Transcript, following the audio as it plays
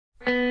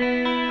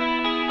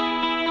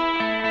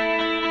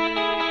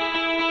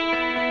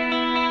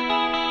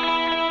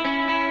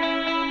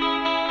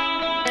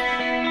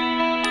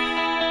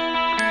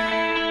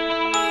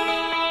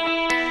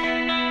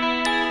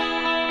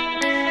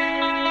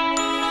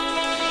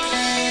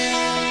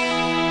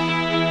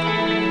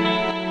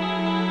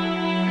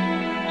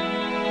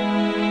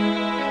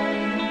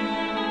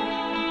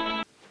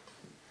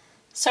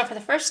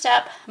first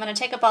step, I'm going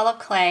to take a ball of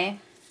clay.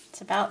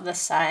 It's about this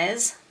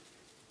size.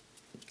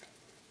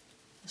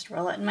 Just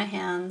roll it in my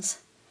hands.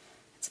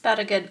 It's about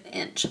a good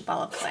inch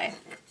ball of clay.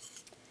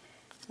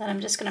 Then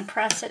I'm just going to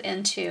press it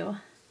into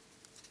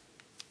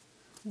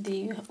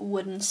the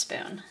wooden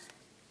spoon.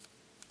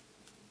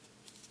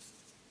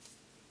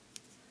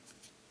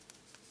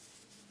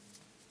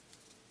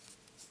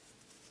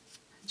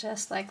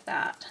 Just like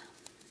that.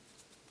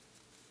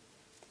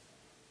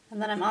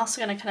 And then I'm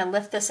also going to kind of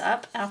lift this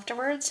up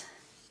afterwards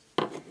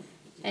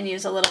and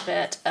use a little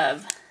bit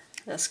of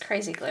this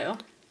crazy glue.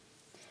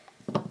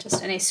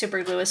 Just any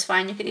super glue is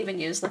fine. You could even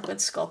use liquid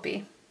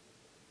Sculpting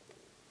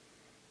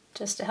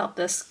just to help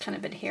this kind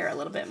of adhere a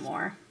little bit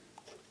more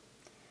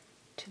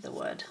to the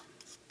wood.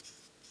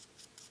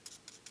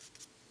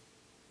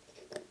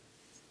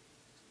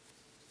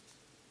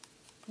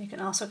 You can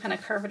also kind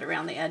of curve it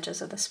around the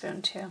edges of the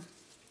spoon too.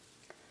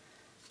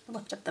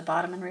 Lift up the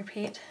bottom and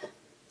repeat.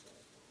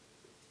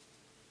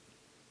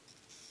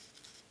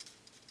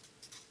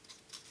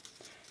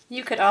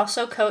 You could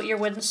also coat your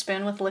wooden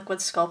spoon with liquid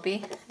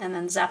Sculpting and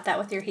then zap that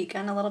with your heat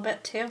gun a little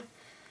bit too.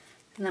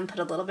 And then put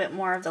a little bit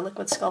more of the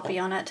liquid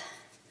Sculpting on it,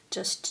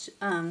 just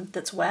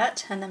that's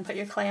wet, and then put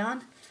your clay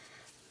on.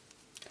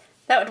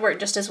 That would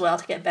work just as well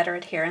to get better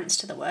adherence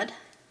to the wood.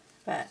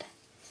 But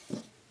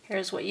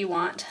here's what you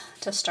want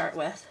to start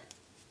with.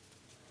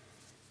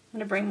 I'm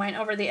going to bring mine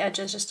over the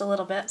edges just a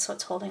little bit so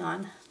it's holding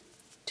on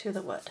to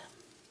the wood.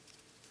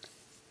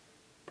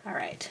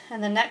 Alright,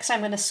 and then next I'm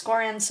going to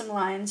score in some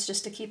lines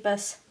just to keep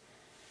us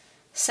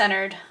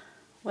centered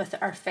with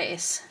our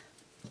face.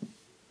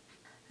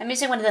 I'm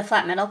using one of the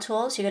flat metal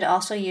tools. You could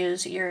also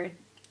use your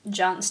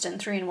Johnston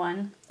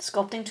 3-in-1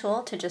 sculpting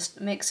tool to just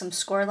make some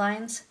score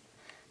lines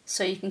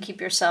so you can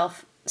keep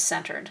yourself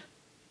centered.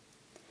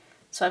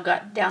 So I've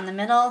got down the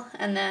middle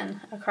and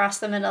then across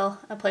the middle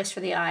a place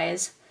for the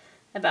eyes,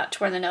 about to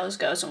where the nose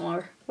goes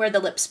and where the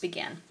lips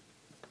begin.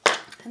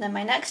 And then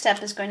my next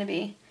step is going to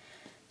be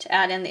to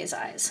add in these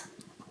eyes.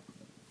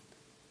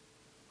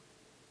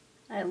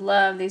 I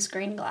love these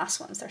green glass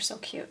ones, they're so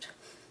cute.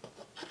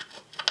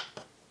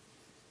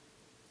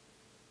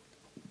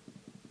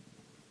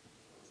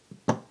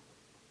 You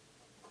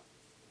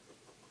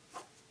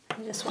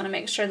just want to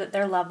make sure that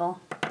they're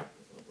level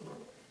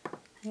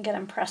and get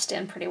them pressed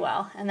in pretty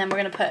well. And then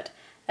we're going to put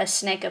a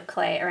snake of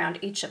clay around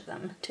each of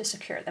them to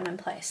secure them in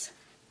place.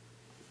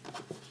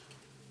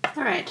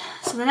 Alright,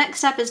 so the next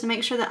step is to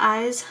make sure the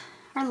eyes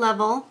are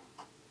level.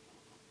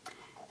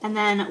 And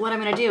then what I'm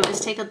going to do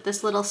is take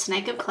this little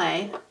snake of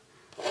clay.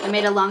 I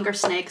made a longer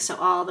snake so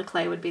all the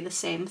clay would be the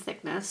same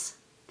thickness.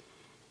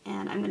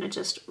 And I'm going to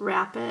just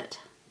wrap it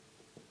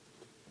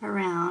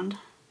around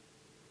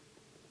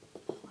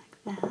like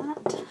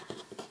that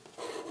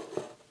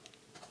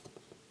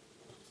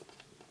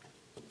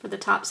for the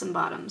tops and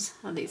bottoms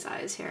of these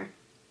eyes here.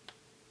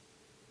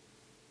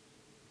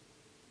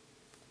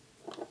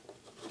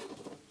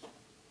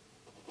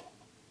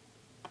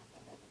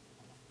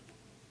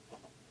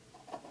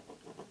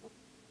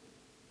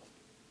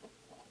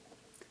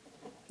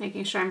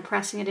 Making sure I'm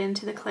pressing it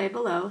into the clay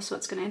below so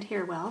it's going to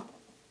adhere well.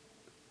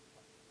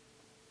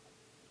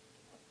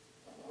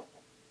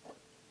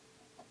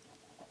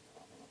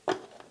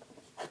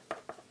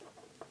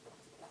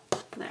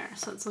 There,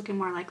 so it's looking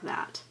more like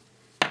that.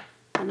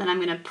 And then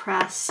I'm going to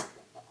press,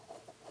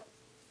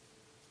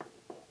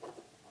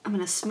 I'm going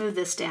to smooth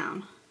this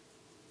down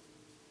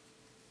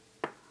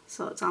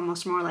so it's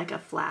almost more like a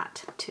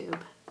flat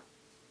tube.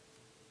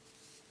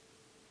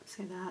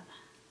 See that?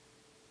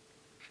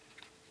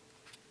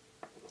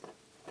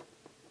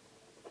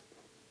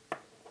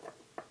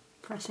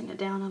 Pressing it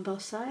down on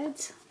both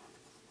sides.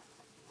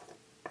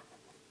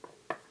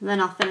 And then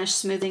I'll finish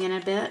smoothing in a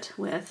bit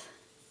with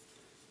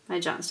my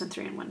Johnston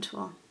 3-in-1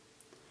 tool.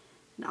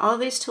 And all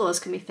of these tools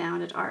can be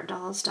found at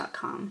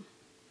artdolls.com.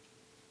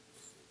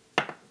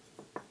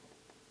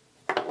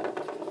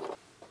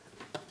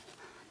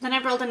 Then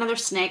I've rolled another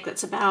snake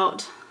that's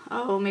about,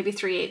 maybe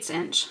 3/8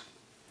 inch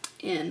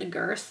in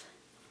girth.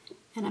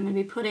 And I'm going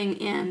to be putting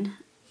in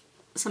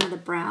some of the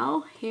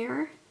brow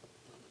here.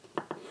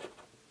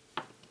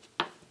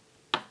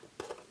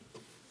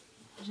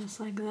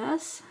 Just like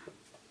this.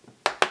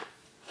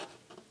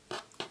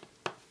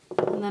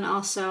 And then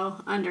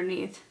also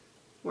underneath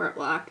where it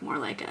will act more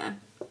like a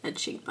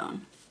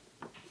cheekbone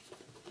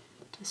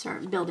to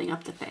start building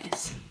up the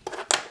face.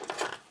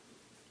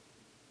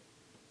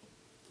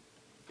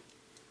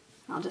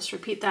 I'll just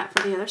repeat that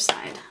for the other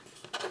side.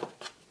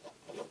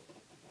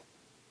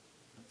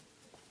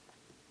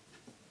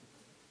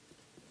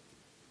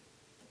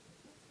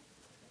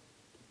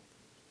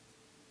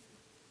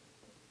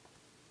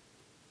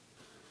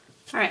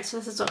 Alright, so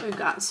this is what we've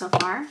got so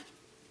far.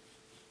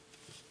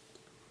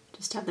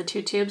 Just have the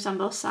two tubes on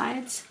both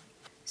sides.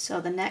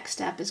 So the next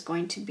step is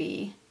going to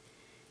be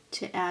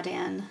to add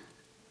in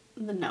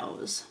the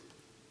nose.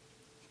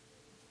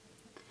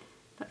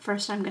 But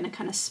first I'm going to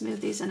kind of smooth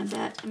these in a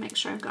bit and make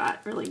sure I've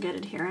got really good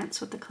adherence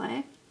with the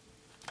clay.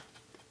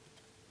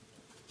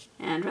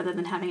 And rather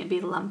than having it be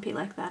lumpy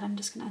like that, I'm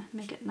just going to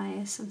make it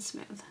nice and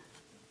smooth.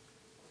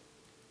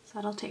 So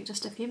that'll take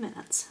just a few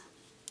minutes.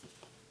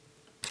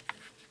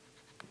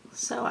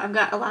 So I've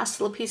got a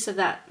last little piece of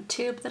that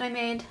tube that I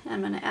made.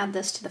 I'm going to add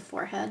this to the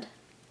forehead.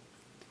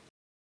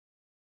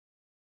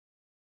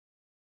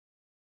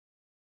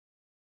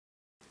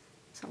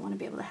 So I want to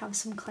be able to have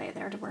some clay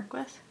there to work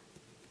with.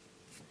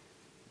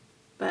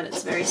 But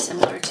it's very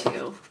similar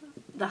to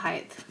the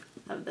height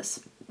of this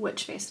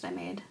witch face that I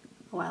made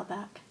a while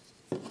back.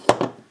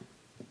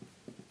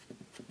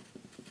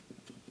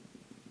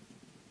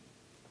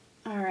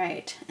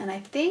 Alright, and I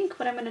think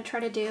what I'm going to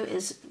try to do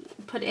is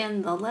put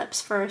in the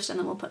lips first and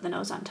then we'll put the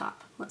nose on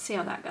top. Let's see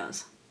how that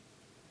goes.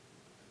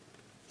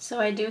 So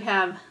I do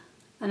have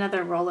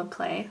another roll of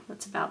clay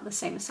that's about the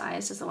same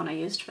size as the one I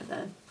used for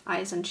the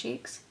eyes and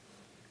cheeks.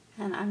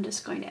 And I'm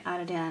just going to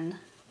add it in.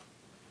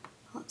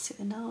 Let's see,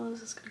 the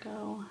nose is going to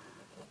go,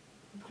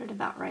 put it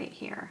about right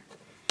here.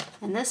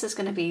 And this is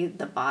going to be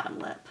the bottom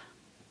lip.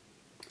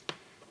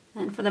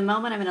 And for the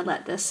moment I'm going to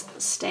let this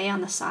stay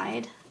on the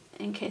side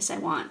in case I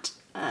want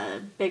a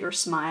bigger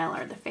smile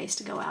or the face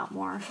to go out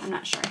more. I'm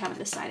not sure, I haven't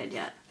decided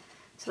yet.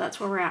 So that's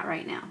where we're at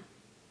right now.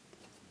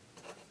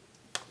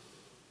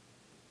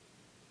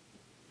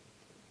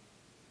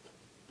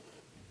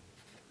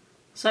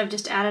 So I've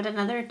just added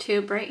another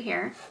tube right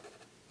here.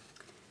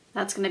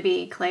 That's going to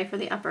be clay for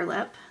the upper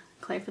lip,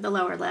 clay for the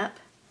lower lip,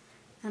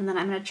 and then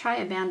I'm going to try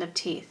a band of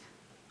teeth.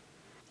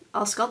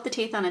 I'll sculpt the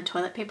teeth on a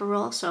toilet paper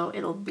roll so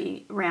it'll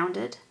be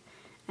rounded,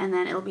 and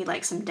then it'll be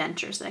like some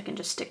dentures that I can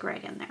just stick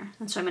right in there.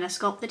 And so I'm going to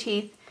sculpt the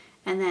teeth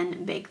and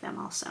then bake them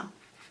also.